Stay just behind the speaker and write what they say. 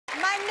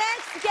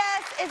next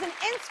guest is an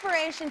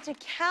inspiration to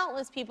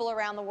countless people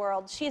around the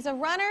world. She's a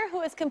runner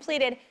who has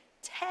completed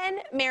 10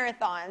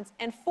 marathons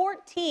and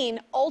 14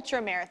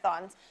 ultra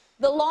marathons.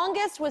 The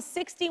longest was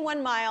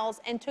 61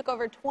 miles and took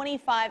over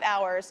 25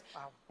 hours.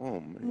 Wow. Oh,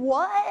 man.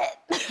 What?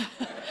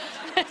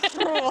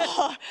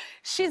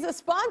 She's a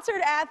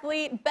sponsored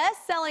athlete,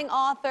 best-selling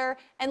author,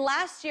 and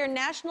last year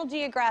National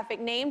Geographic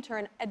named her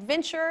an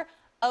Adventurer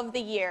of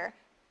the Year.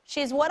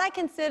 She's what I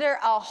consider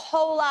a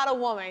whole lot of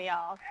woman,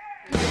 y'all. All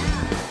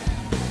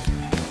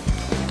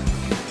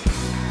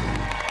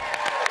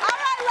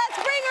right, let's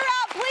bring her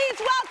out. Please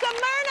welcome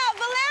Mirna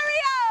Valerio.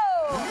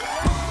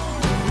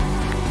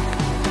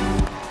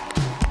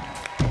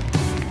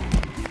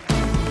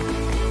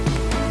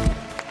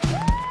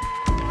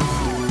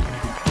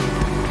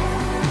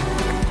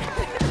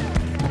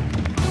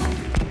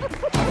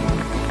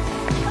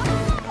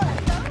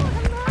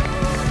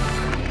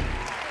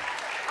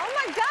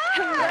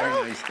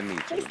 Nice to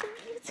meet you. Nice to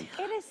meet you.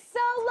 It is so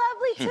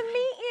lovely to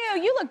meet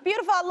you. You look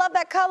beautiful. I love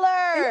that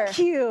color. Thank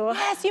you.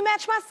 Yes, you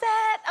match my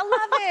set. I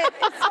love it.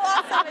 It's so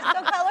awesome. It's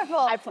so colorful.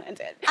 I planned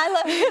it. I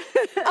love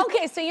it.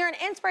 Okay, so you're an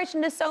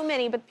inspiration to so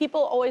many, but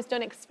people always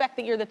don't expect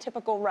that you're the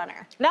typical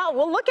runner. No,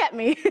 well, look at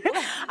me.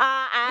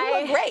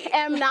 I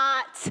am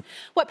not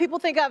what people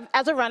think of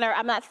as a runner.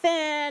 I'm not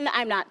thin.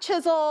 I'm not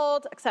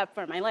chiseled, except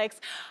for my legs.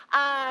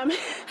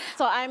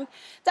 So I'm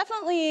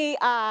definitely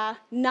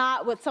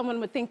not what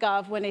someone would think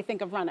of when they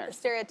think of runners.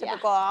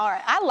 Stereotypical. Yeah. All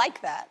right. I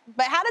like that.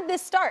 But how did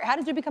this start? How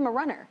did you become a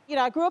runner? You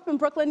know, I grew up in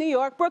Brooklyn, New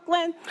York.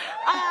 Brooklyn.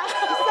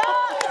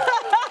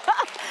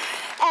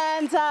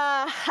 And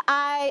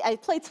I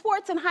played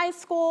sports in high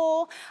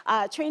school,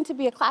 trained to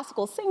be a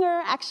classical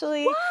singer,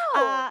 actually.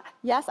 Wow.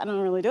 Yes, I don't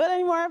really do it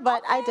anymore,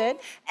 but I did.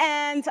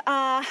 And,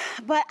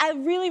 but I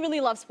really, really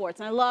love sports,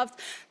 and I loved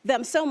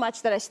them so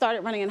much that I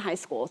started running in high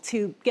school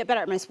to get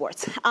better at my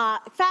sports.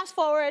 Fast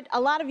forward a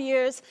lot of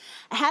years,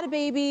 I had a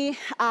baby.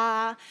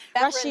 That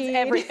ruins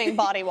everything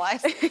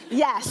body-wise.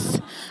 Yes.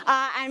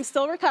 I'm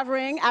still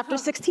recovering after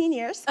 16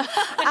 years. And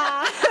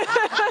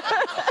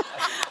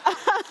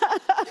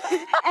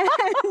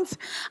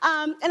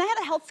I had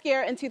a health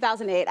scare in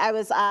 2008. I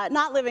was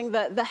not living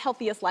the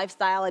healthiest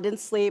lifestyle. I didn't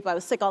sleep. I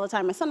was sick all the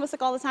time. My son was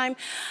sick all the time.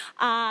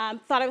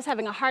 Thought I was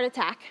having a heart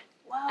attack.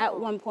 Whoa. At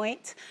one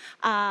point.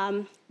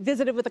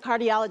 Visited with a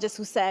cardiologist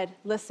who said,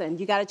 listen,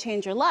 you got to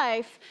change your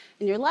life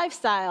and your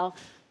lifestyle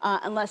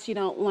unless you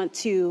don't want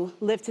to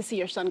live to see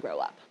your son grow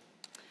up.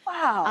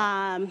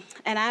 Wow.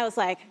 And I was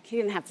like, he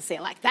didn't have to say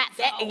it like that.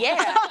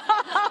 Yeah.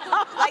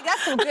 Like,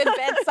 that's some good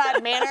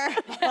bedside manner.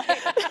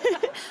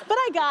 But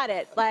I got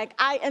it. Like,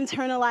 I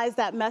internalized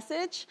that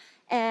message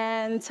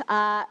and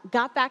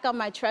got back on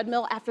my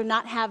treadmill after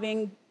not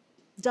having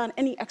done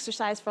any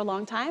exercise for a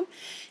long time.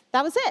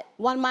 That was it.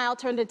 1 mile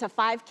turned into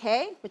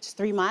 5K, which is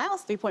 3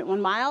 miles,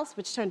 3.1 miles,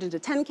 which turned into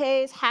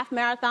 10Ks, half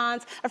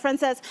marathons. A friend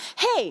says,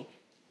 hey,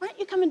 why don't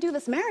you come and do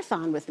this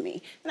marathon with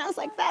me? And I was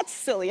like, that's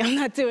silly, I'm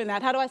not doing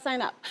that. How do I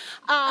sign up?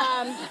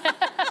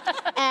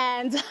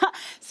 And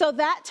so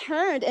that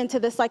turned into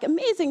this like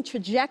amazing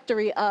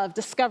trajectory of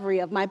discovery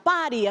of my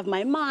body, of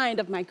my mind,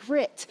 of my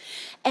grit.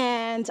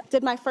 And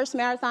did my first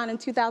marathon in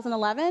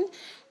 2011.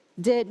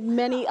 Did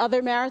many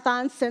other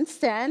marathons since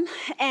then,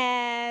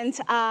 and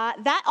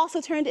that also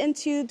turned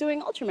into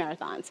doing ultra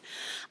marathons.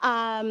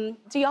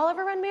 Do y'all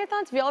ever run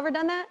marathons? Have y'all ever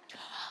done that?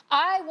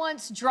 I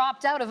once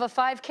dropped out of a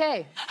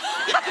 5K.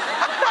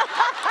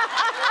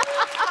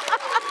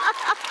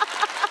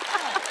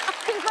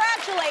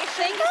 Congratulations.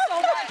 Thank you so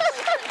much.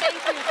 Thank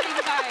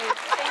you guys.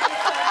 Thank you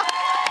so much.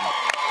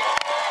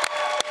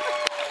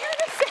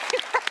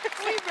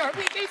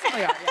 We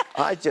basically are, yeah.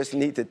 I just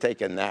need to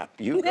take a nap.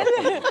 You go. God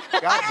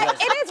bless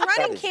you. It is,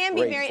 running That can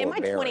be very, in my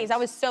forbearance. 20s, I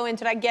was so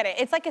into it, I get it.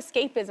 It's like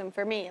escapism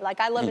for me. Like,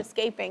 I love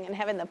escaping and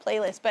having the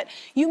playlist. But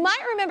you might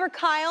remember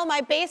Kyle,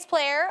 my bass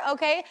player,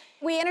 okay?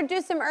 We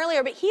introduced him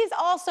earlier, but he's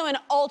also an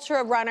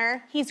ultra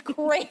runner. He's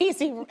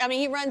crazy. I mean,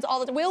 he runs all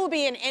the time. We'll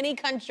be in any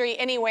country,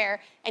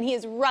 anywhere, and he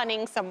is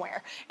running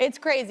somewhere. It's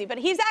crazy. But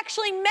he's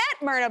actually met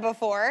Mirna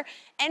before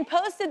and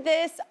posted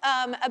this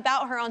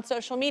about her on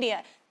social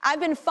media. I've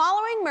been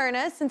following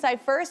Mirna since I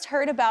first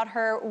heard about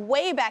her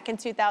way back in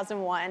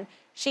 2001.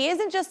 She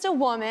isn't just a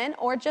woman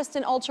or just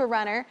an ultra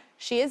runner.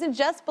 She isn't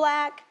just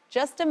black,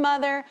 just a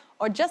mother,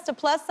 or just a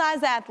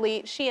plus-size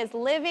athlete. She is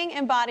living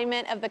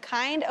embodiment of the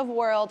kind of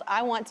world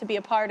I want to be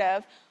a part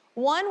of.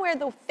 One where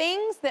the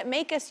things that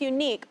make us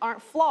unique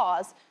aren't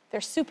flaws, they're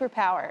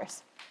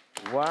superpowers.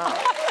 Wow. I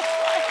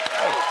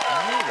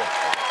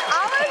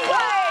was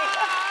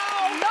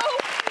like,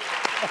 nope.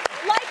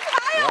 Like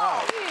Kyle.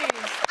 Wow.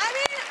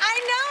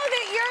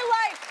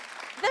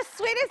 The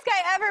sweetest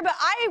guy ever, but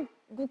I'm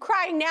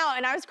crying now,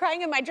 and I was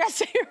crying in my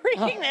dressing room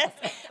reading this.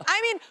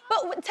 I mean,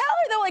 but tell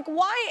her though, like,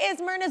 why is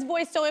Mirna's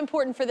voice so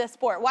important for this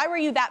sport? Why were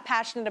you that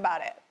passionate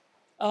about it?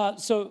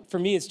 So for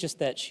me, it's just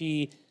that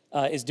she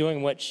is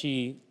doing what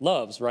she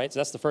loves, right? So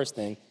that's the first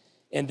thing.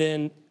 And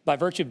then by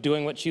virtue of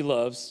doing what she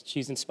loves,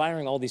 she's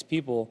inspiring all these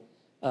people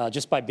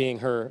just by being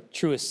her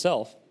truest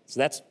self. So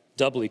that's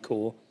doubly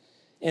cool.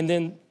 And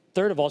then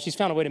third of all, she's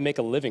found a way to make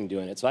a living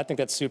doing it. So I think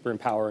that's super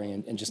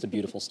empowering and just a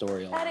beautiful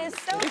story. That is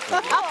so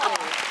cool.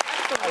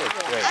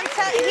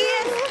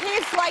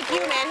 He's like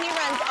you, man. He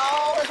runs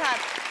all the time.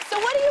 So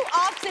what do you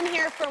often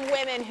hear from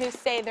women who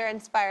say they're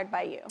inspired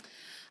by you?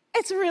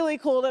 It's really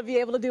cool to be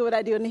able to do what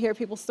I do and to hear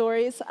people's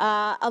stories.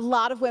 A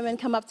lot of women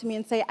come up to me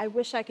and say, I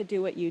wish I could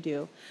do what you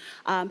do.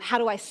 How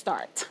do I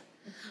start?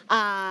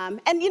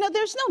 And you know,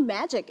 there's no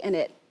magic in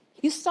it.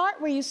 You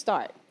start where you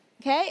start.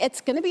 Okay, it's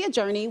going to be a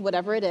journey,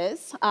 whatever it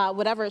is,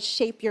 whatever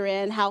shape you're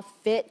in, how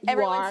fit you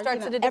Everyone are.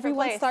 starts at a different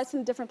place. Everyone starts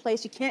in a different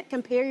place. You can't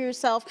compare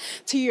yourself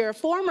to your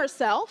former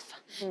self.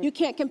 You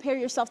can't compare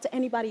yourself to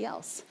anybody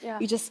else. Yeah.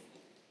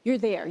 You're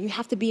there. You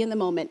have to be in the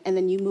moment, and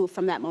then you move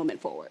from that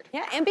moment forward.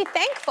 Yeah, and be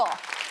thankful.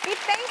 Be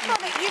thankful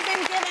that you've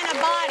been given a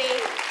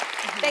body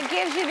that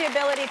gives you the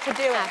ability to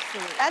do it.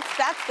 Absolutely.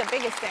 That's the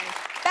biggest thing.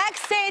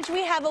 Backstage,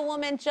 we have a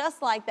woman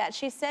just like that.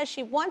 She says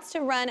she wants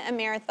to run a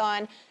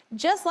marathon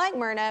just like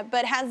Mirna,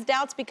 but has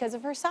doubts because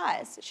of her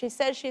size. She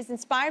says she's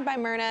inspired by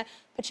Mirna,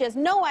 but she has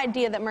no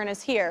idea that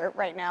Myrna's here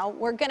right now.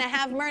 We're gonna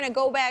have Mirna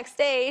go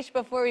backstage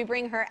before we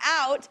bring her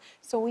out.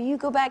 So will you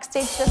go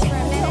backstage just for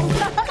a minute?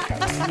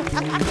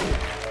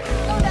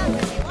 Go down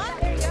with me,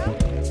 what? There you go.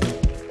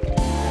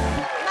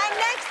 My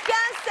next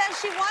guest says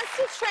she wants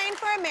to train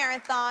for a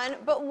marathon,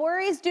 but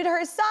worries due to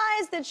her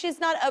size that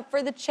she's not up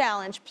for the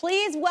challenge.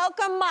 Please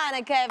welcome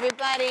Monica,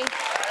 everybody.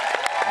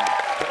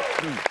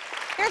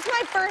 Here's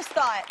my first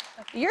thought.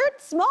 You're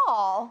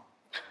small.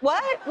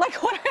 What? Like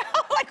what?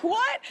 Like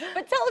what?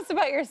 But tell us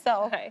about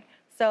yourself. Okay.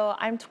 So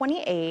I'm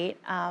 28.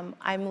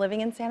 I'm living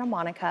in Santa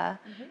Monica,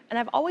 and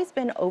I've always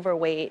been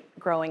overweight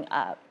growing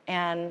up.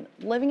 And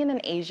living in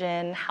an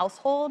Asian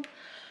household,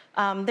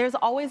 there's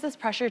always this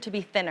pressure to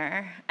be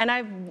thinner, and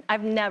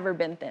I've never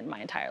been thin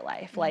my entire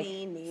life. Like,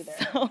 Me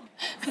neither.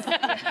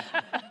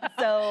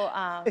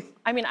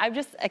 I mean, I've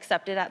just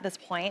accepted at this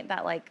point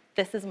that like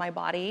this is my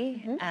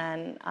body,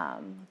 and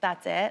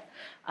that's it.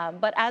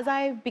 But as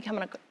I've become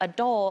an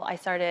adult, I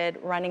started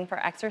running for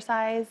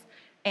exercise,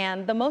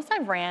 and the most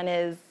I've ran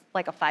is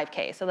like a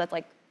 5K. So that's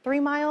like 3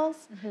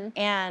 miles,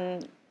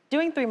 and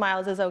doing 3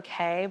 miles is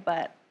okay,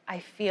 but I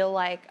feel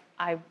like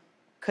I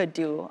could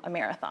do a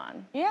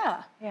marathon.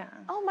 Yeah. Yeah.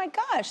 Oh my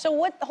gosh. So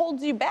what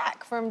holds you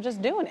back from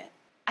just doing it?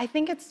 I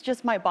think it's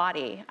just my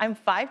body. I'm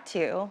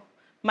 5'2".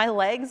 My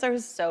legs are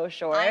so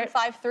short. I'm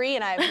 5'3"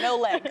 and I have no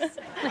legs.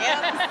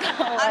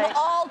 I'm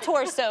all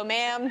torso,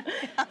 ma'am.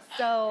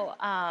 So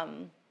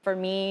for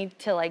me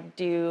to like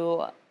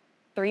do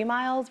 3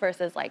 miles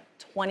versus like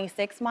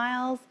 26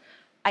 miles,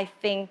 I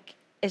think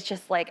it's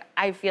just like,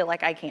 I feel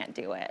like I can't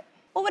do it.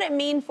 What would it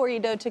mean for you,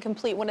 though, to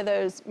complete one of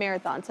those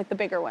marathons, like the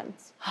bigger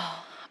ones?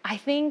 I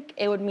think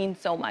it would mean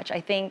so much.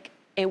 I think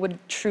it would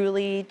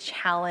truly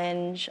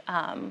challenge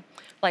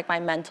like my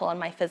mental and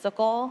my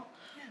physical.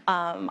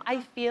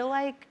 I feel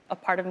like a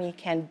part of me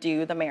can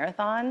do the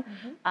marathon,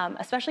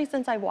 especially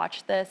since I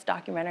watched this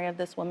documentary of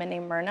this woman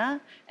named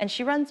Mirna, and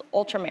she runs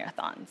ultra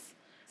marathons.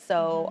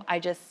 So I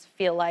just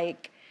feel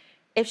like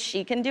if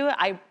she can do it,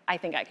 I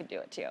think I could do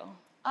it too.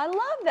 I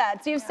love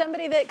that. So you have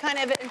somebody that kind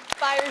of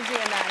inspires you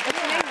in that.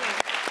 That's amazing.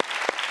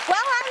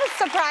 Well, I have a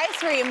surprise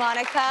for you,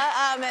 Monica.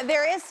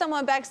 There is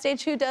someone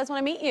backstage who does want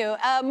to meet you.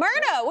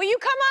 Mirna, will you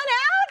come on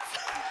out?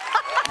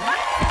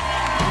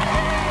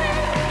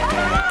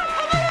 Come on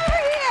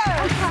over here.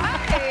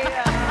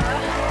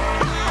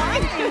 Hi.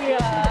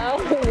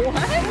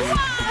 What?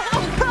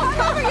 Wow. Come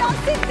over, y'all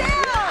sit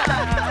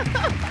down.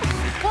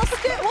 We'll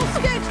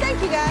scooch. Thank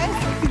you, guys.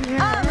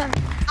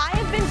 I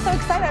have been so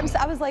excited.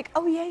 I was like,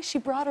 oh yay, she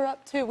brought her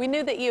up too. We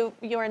knew that you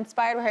were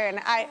inspired by her, and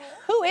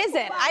who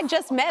isn't? I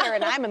just met her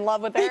and I'm in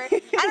love with her.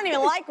 I don't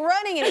even like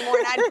running anymore,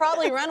 and I'd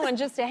probably run one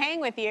just to hang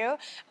with you.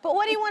 But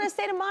what do you want to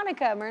say to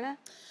Monica, Mirna?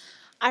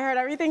 I heard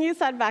everything you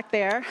said back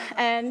there,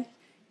 and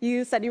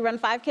you said you run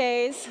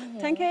 5Ks,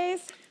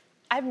 10Ks?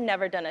 I've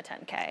never done a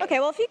 10K. Okay,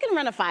 well, if you can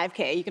run a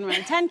 5K, you can run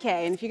a 10K,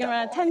 and if you can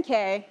run a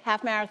 10K,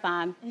 half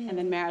marathon, and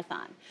then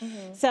marathon.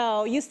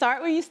 So you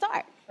start where you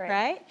start,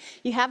 right?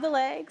 You have the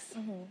legs.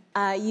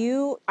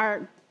 You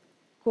are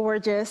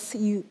gorgeous.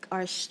 You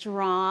are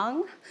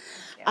strong,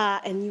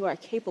 and you are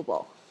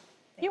capable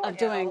of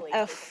doing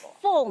a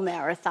full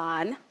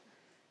marathon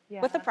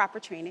with the proper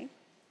training.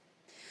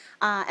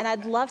 And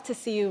I'd love to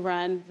see you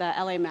run the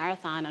LA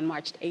Marathon on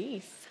March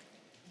 8th.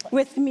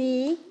 With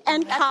me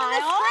and Kyle.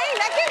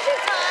 That gives you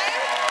time.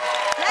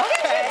 That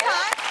gives you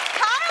time.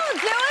 Kyle,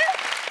 do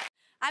it.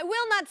 I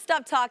will not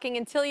stop talking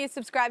until you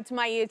subscribe to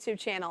my YouTube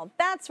channel.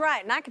 That's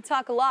right, and I can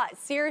talk a lot.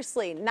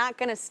 Seriously, not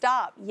gonna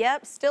stop.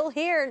 Yep, still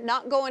here,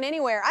 not going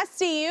anywhere. I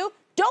see you.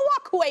 Don't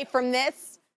walk away from this.